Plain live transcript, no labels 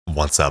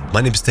What's up, my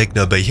name is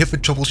Technoba here for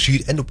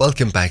Troubleshoot and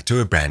welcome back to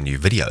a brand new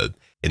video.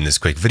 In this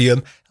quick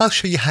video, I'll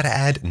show you how to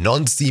add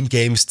non-Steam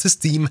games to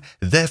Steam,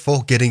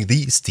 therefore getting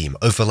the Steam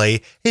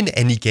overlay in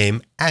any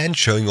game and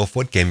showing off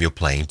what game you're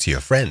playing to your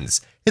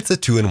friends. It's a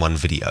 2-in-1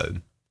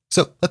 video.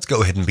 So let's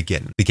go ahead and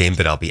begin. The game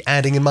that I'll be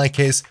adding in my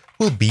case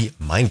will be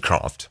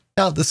Minecraft.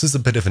 Now this is a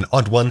bit of an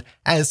odd one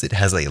as it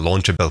has a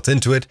launcher built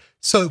into it,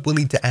 so we'll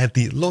need to add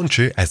the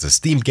launcher as a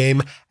Steam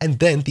game, and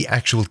then the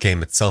actual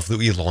game itself that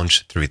we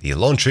launch through the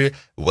launcher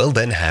will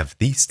then have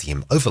the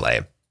Steam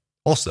overlay.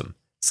 Awesome,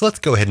 so let's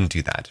go ahead and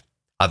do that.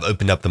 I've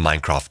opened up the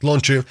Minecraft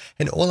launcher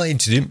and all I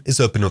need to do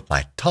is open up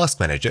my task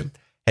manager,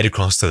 head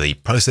across to the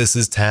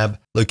processes tab,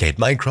 locate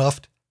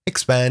Minecraft,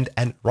 expand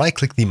and right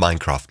click the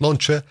Minecraft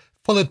launcher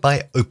followed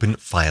by open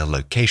file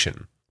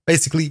location.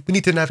 Basically, we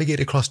need to navigate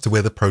across to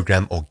where the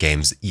program or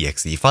game's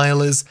exe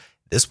file is,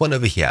 this one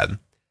over here.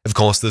 Of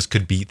course, this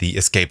could be the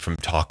Escape from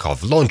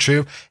Tarkov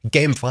launcher,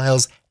 game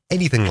files,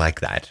 anything like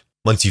that.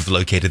 Once you've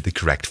located the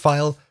correct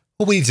file,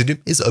 all we need to do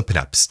is open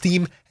up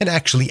Steam and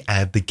actually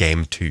add the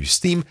game to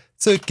Steam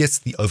so it gets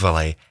the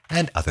overlay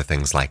and other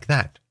things like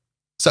that.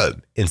 So,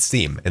 in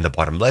Steam, in the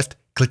bottom left,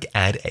 click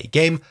Add a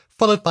Game,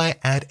 followed by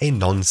Add a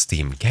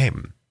non-Steam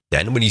game.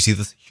 Then when you see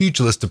this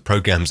huge list of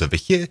programs over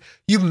here,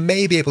 you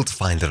may be able to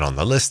find it on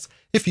the list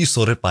if you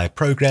sort it by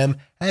program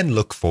and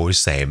look for,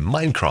 say,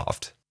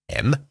 Minecraft.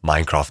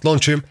 Minecraft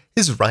Launcher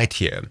is right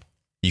here.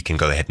 You can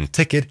go ahead and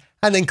tick it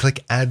and then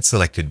click Add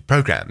Selected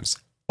Programs.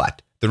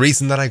 But the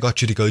reason that I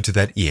got you to go to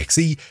that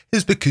exe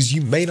is because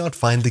you may not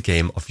find the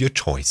game of your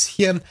choice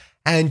here,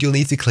 and you'll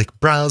need to click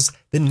Browse,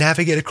 then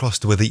navigate across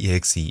to where the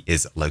exe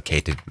is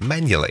located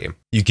manually.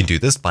 You can do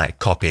this by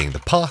copying the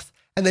path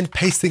and then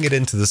pasting it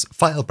into this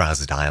file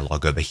browser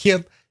dialog over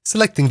here,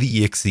 selecting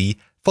the exe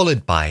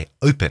followed by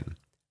Open.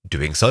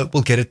 Doing so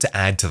will get it to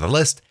add to the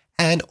list,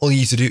 and all you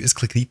need to do is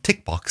click the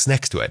tick box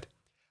next to it.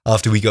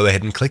 After we go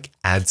ahead and click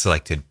Add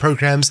Selected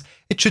Programs,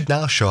 it should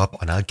now show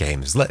up on our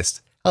games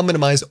list. I'll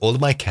minimize all of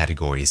my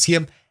categories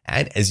here,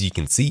 and as you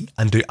can see,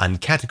 under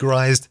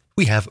Uncategorized,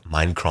 we have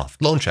Minecraft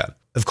Launcher.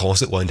 Of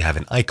course, it won't have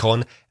an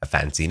icon, a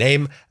fancy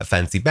name, a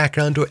fancy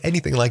background, or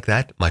anything like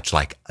that, much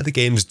like other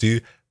games do,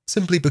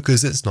 simply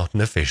because it's not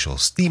an official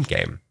Steam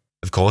game.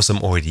 Of course, I'm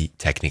already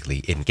technically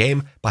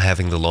in-game by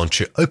having the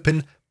launcher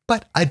open,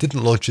 but I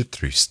didn't launch it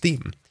through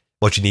Steam.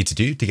 What you need to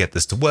do to get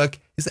this to work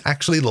is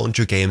actually launch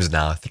your games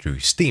now through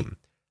Steam.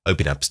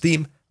 Open up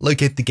Steam,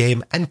 locate the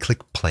game, and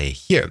click Play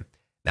here.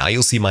 Now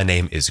you'll see my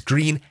name is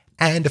green,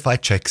 and if I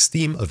check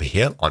Steam over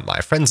here on my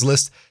friends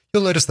list,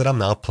 you'll notice that I'm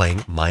now playing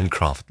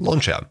Minecraft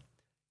Launcher.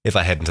 If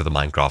I head into the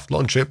Minecraft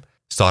Launcher,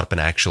 start up an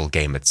actual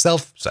game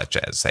itself, such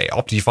as, say,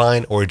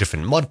 Optifine or a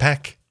different mod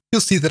pack, you'll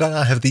see that I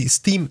now have the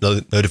Steam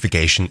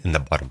notification in the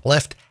bottom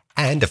left,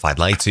 and if I'd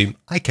like to,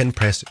 I can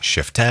press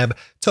Shift-Tab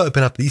to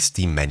open up the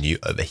Steam menu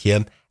over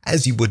here,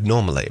 as you would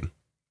normally.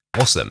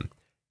 Awesome.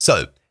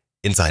 So,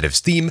 inside of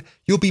Steam,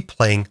 you'll be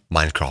playing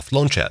Minecraft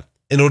Launcher.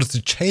 In order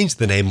to change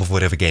the name of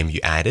whatever game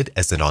you added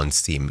as a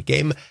non-Steam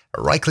game,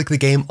 right-click the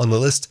game on the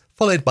list,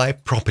 followed by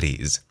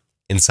Properties.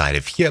 Inside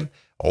of here,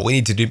 all we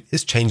need to do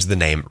is change the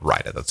name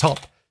right at the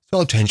top, so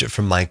I'll change it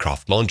from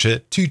Minecraft Launcher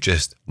to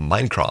just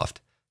Minecraft.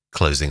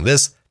 Closing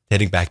this,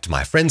 heading back to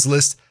my friends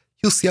list,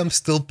 you'll see I'm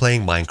still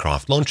playing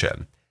Minecraft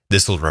Launcher.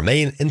 This will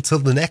remain until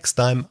the next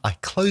time I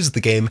close the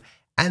game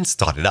and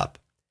start it up.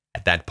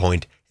 At that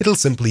point, it'll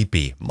simply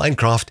be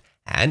Minecraft,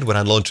 and when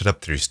I launch it up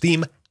through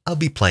Steam, I'll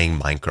be playing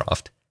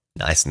Minecraft.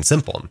 Nice and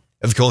simple.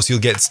 Of course, you'll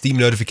get Steam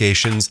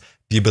notifications,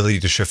 the ability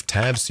to shift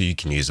tabs so you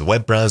can use a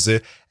web browser,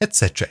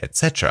 etc,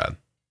 etc.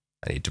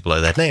 I need to blow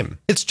that name.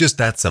 It's just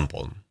that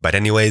simple. But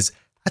anyways,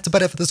 that's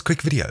about it for this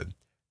quick video.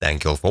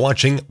 Thank you all for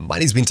watching. My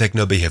name's been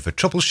Technoba here for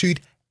Troubleshoot,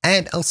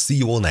 and I'll see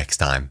you all next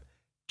time.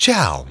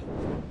 Ciao!